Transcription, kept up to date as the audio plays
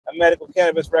a medical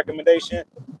cannabis recommendation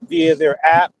via their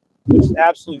app, which is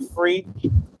absolutely free.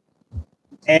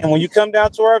 And when you come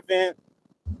down to our event,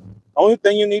 the only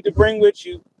thing you need to bring with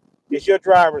you is your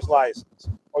driver's license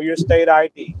or your state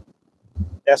ID.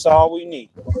 That's all we need.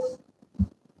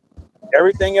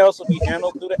 Everything else will be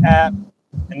handled through the app, and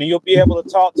then you'll be able to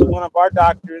talk to one of our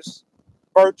doctors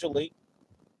virtually.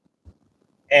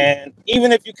 And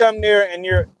even if you come there and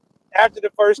you're after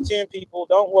the first 10 people,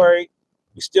 don't worry.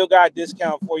 We still got a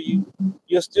discount for you.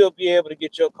 You'll still be able to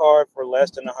get your card for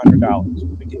less than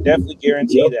 $100. We can definitely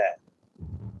guarantee that.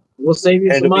 We'll save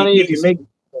you some money if you make.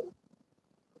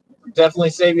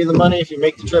 Definitely save you the money if you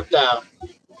make the trip down.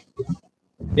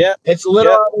 Yeah, it's a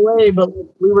little out of the way, but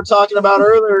we were talking about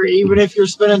earlier. Even if you're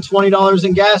spending $20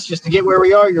 in gas just to get where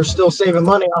we are, you're still saving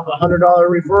money off a $100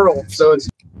 referral. So it's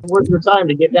worth your time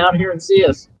to get down here and see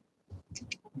us.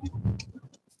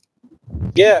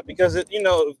 Yeah, because as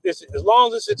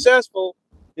long as it's successful,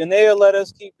 then they'll let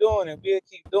us keep doing it. We'll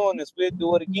keep doing this. We'll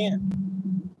do it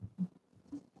again.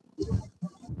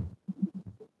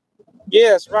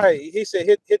 Yes, right. He said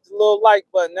hit the little like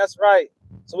button. That's right.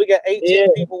 So we got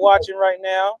 18 people watching right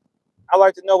now. I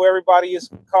like to know where everybody is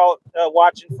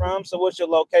watching from. So what's your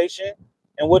location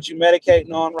and what you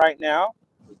medicating on right now?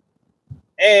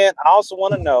 And I also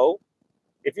want to know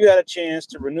if you had a chance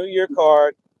to renew your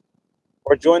card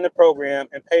or join the program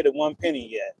and pay the 1 penny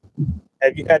yet.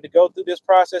 Have you had to go through this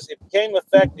process? It became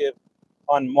effective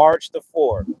on March the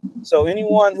 4th. So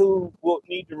anyone who will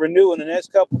need to renew in the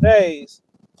next couple of days,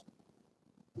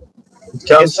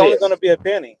 it's only going to be a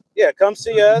penny. Yeah, come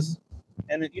see us,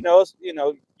 and you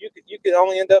could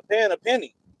only end up paying a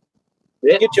penny.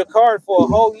 Yeah. Get your card for a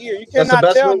whole year. You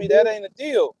cannot tell me that ain't a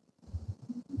deal.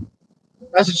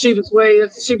 That's the cheapest way.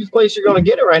 That's the cheapest place you're going to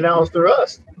get it right now is through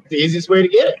us. The easiest way to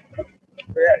get it.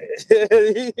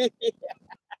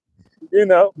 You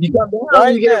come down,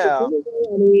 right you get now.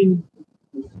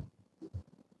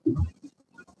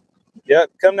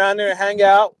 Yep, come down there and hang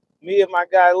out. Me and my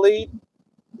guy Lee,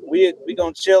 we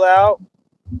gonna chill out,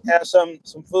 have some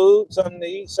food, something to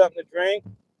eat, something to drink,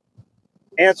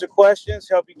 answer questions,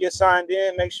 help you get signed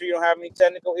in, make sure you don't have any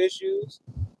technical issues.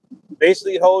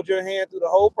 Basically, hold your hand through the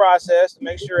whole process to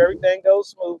make sure everything goes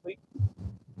smoothly.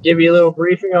 Give you a little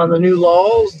briefing on the new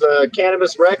laws, the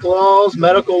cannabis rec laws,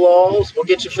 medical laws. We'll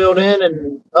get you filled in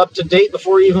and up to date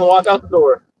before you even walk out the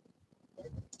door.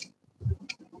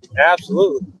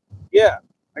 Absolutely. Yeah.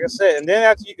 Like I said, and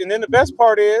then the best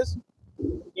part is,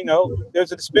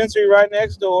 there's a dispensary right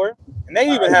next door, and they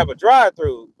even have a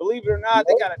drive-through. Believe it or not,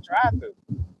 they got a drive-through.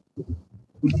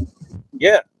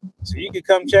 Yeah. So you can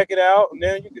come check it out, and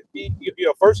then you could be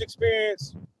your first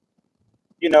experience.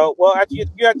 Actually,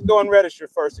 you have to go and register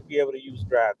first to be able to use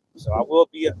drive-through. So I will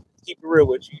keep it real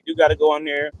with you. You do got to go on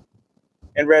there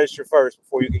and register first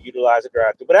before you can utilize a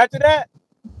drive-through. But after that,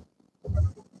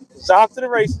 it's off to the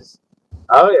races.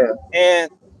 Oh yeah.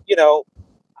 And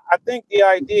I think the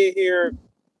idea here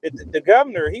that the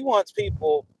governor, he wants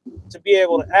people to be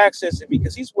able to access it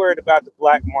because he's worried about the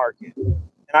black market. And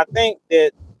I think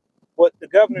that what the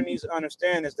governor needs to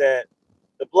understand is that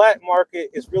the black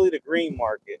market is really the green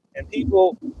market, and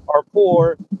people are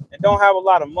poor and don't have a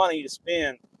lot of money to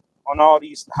spend on all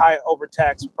these high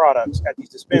overtaxed products at these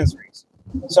dispensaries.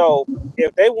 So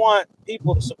if they want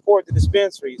people to support the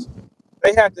dispensaries,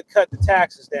 they have to cut the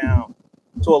taxes down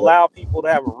to allow people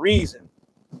to have a reason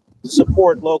to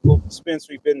support local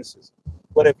dispensary businesses.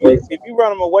 But if you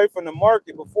run them away from the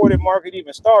market before the market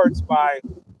even starts by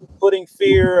putting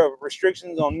fear of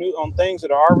restrictions on things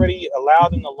that are already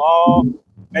allowed in the law,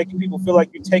 making people feel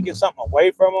like you're taking something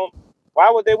away from them,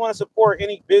 why would they want to support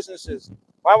any businesses?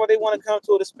 Why would they want to come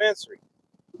to a dispensary?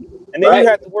 And then you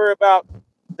have to worry about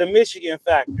the Michigan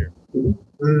factor.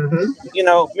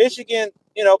 Mm-hmm. Michigan,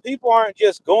 people aren't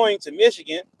just going to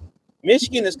Michigan.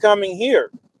 Michigan is coming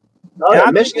here. And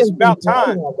I think it's about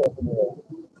time.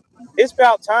 It's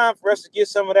about time for us to get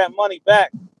some of that money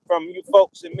back from you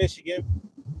folks in Michigan.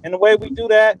 And the way we do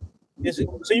that is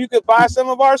so you could buy some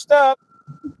of our stuff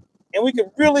and we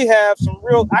could really have some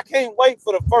real. I can't wait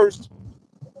for the first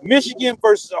Michigan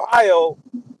versus Ohio.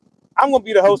 I'm going to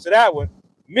be the host of that one.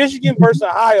 Michigan versus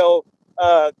Ohio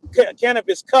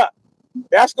Cannabis Cup.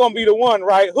 That's going to be the one,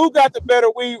 right? Who got the better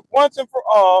weed once and for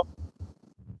all?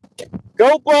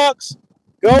 Go Bucks.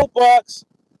 Go Bucks.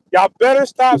 Y'all better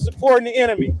stop supporting the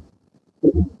enemy.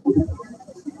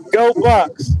 Go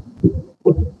Bucks.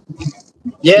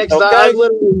 Yeah, because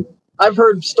I've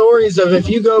heard stories of if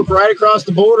you go right across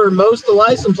the border, most of the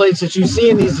license plates that you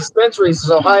see in these dispensaries is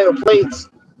Ohio plates.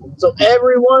 So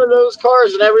every one of those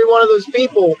cars and every one of those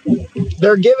people,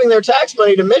 they're giving their tax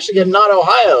money to Michigan, not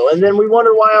Ohio. And then we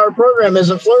wonder why our program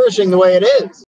isn't flourishing the way it is.